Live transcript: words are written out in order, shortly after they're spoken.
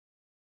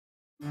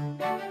This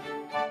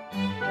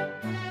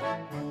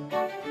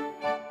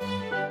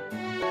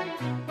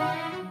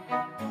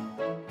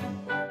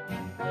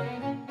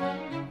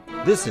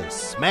is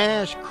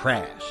Smash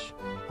Crash,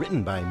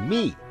 written by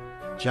me,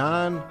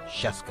 John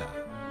Sheska.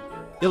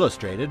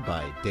 Illustrated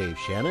by Dave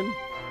Shannon,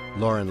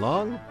 Lauren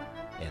Long,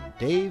 and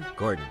Dave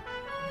Gordon.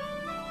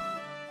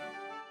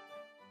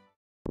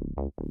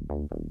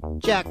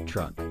 Jack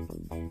Truck,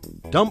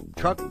 Dump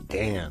Truck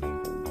Dan.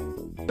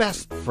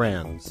 Best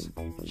friends,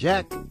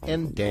 Jack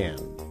and Dan.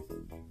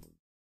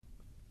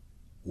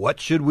 What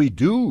should we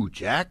do,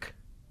 Jack?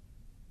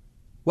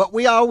 What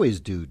we always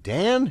do,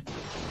 Dan.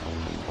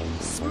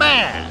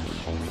 Smash!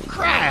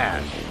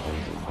 Crash!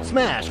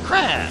 Smash!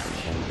 Crash!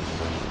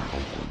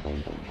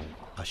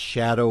 A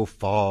shadow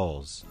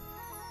falls.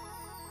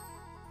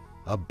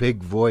 A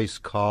big voice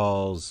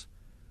calls,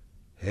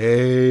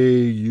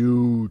 "Hey,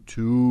 you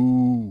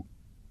two!"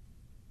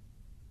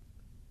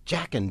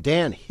 Jack and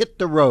Dan hit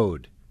the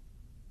road.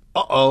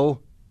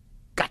 Uh-oh,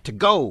 got to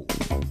go.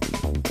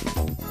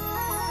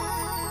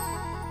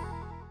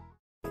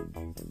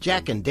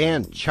 Jack and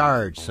Dan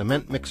charge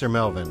Cement Mixer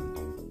Melvin.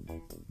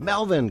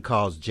 Melvin,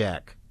 calls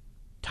Jack.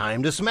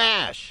 "Time to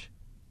smash!"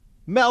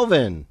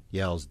 "Melvin,"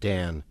 yells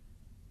Dan,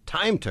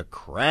 "time to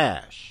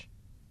crash."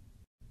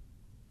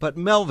 But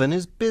Melvin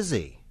is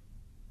busy.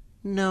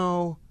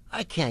 "No,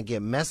 I can't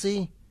get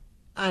messy.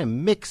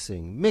 I'm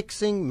mixing.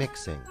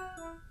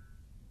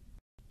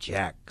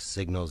 Jack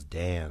signals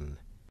Dan,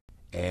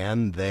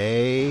 and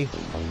they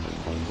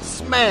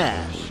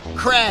smash,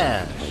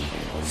 crash,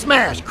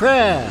 smash,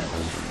 crash.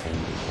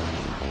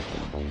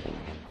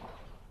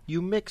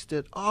 "You mixed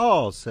it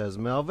all," says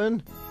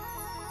Melvin.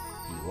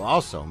 "You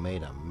also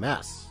made a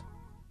mess."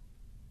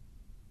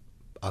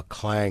 A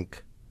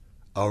clank,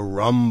 a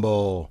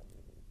rumble.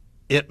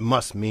 It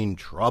must mean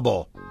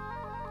trouble.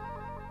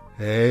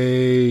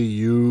 "Hey,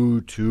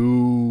 you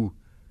two,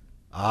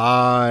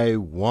 I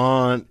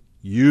want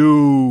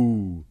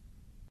you."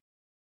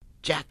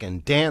 Jack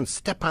and Dan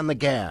step on the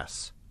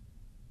gas.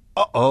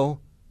 Uh-oh,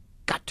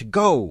 got to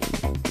go.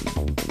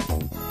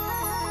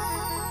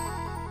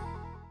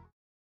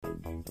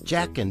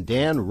 Jack and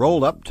Dan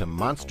roll up to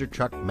Monster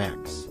Truck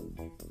Max.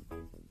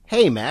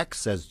 "Hey, Max,"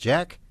 says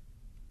Jack,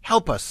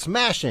 "help us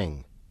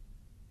smashing."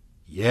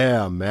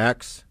 "Yeah,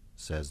 Max,"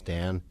 says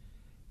Dan,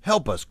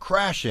 "help us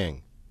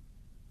crashing."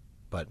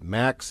 But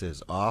Max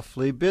is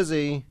awfully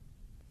busy.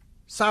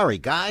 "Sorry,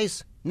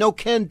 guys, no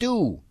can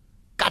do.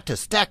 Got to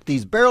stack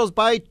these barrels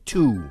by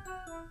 2.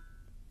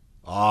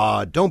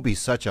 "Aw, don't be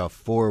such a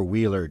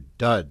four-wheeler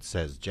dud,"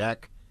 says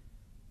Jack.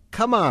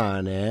 "Come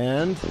on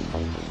and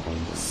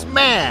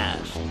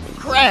smash,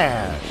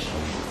 crash,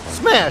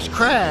 smash,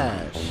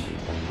 crash."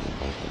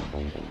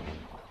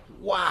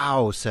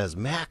 "Wow," says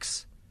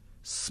Max.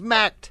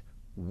 "Smacked,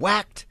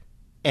 whacked,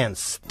 and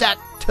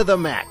stacked to the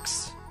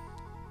max."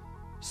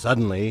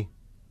 Suddenly,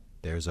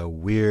 there's a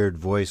weird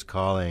voice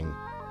calling.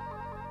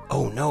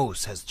 "Oh no,"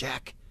 says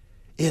Jack.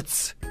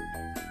 "It's,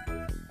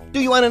 do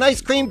you want an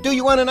ice cream? Do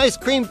you want an ice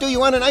cream? Do you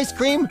want an ice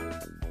cream?"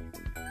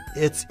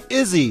 "It's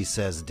Izzy,"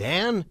 says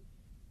Dan.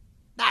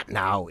 "Not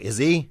now,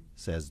 Izzy,"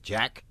 says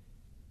Jack.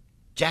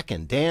 Jack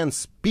and Dan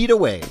speed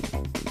away.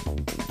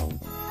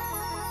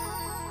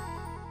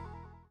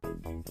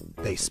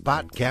 They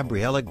spot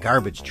Gabriella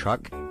Garbage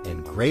Truck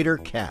and Grater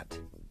Cat.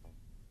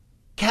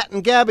 "Cat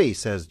and Gabby,"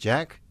 says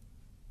Jack.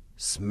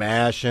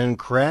 "Smash and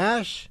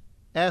crash?"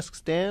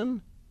 asks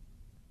Dan.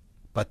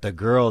 But the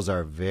girls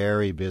are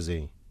very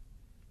busy.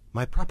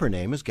 "My proper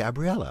name is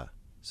Gabriella,"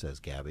 says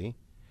Gabby,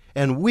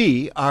 "and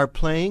we are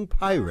playing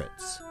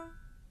pirates."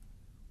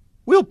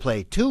 "We'll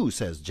play too,"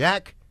 says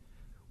Jack.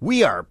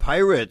 "We are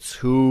pirates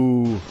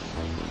who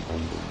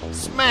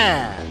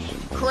smash,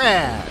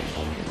 crash,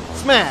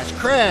 smash,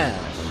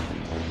 crash."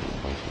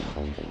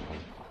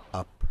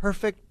 "A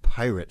perfect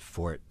pirate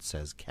fort,"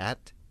 says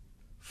Cat.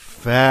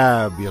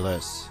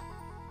 "Fabulous,"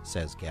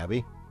 says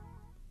Gabby.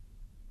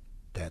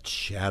 That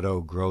shadow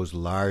grows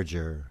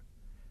larger.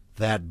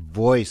 That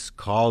voice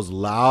calls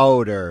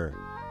louder.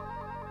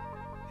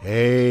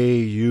 "Hey,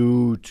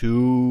 you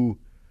two,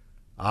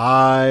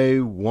 I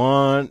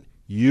want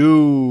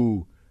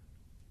you.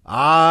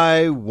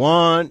 I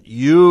want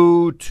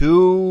you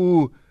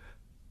to."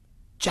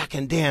 Jack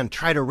and Dan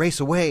try to race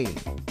away,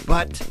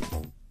 but,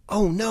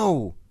 oh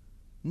no,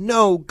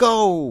 no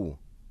go.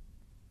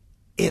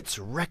 It's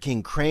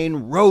Wrecking Crane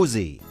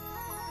Rosie.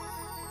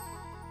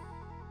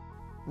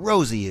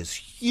 Rosie is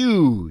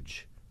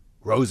huge.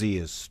 Rosie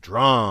is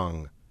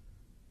strong.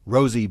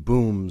 Rosie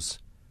booms,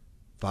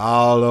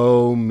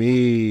 "Follow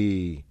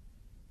me."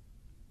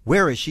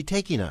 Where is she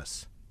taking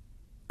us?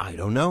 I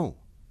don't know.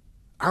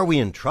 Are we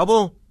in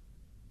trouble?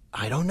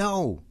 I don't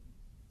know.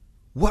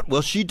 What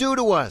will she do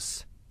to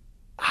us?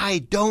 I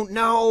don't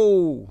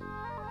know.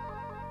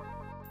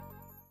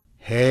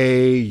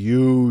 "Hey,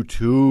 you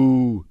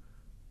two,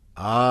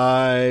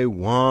 I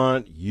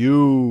want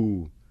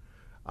you.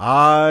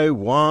 I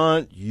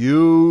want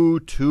you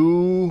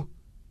to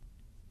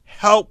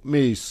help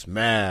me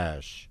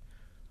smash.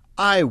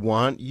 I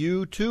want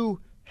you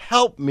to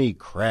help me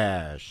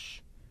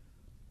crash."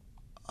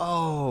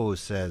 Oh,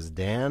 says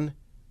Dan,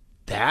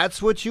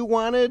 that's what you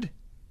wanted?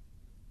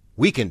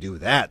 We can do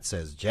that,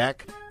 says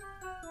Jack.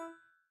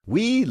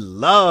 We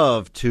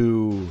love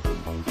to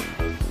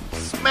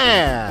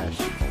smash,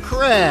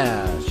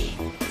 crash,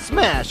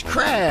 smash,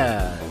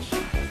 crash.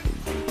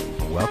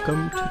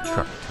 Welcome to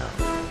Truck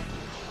Town.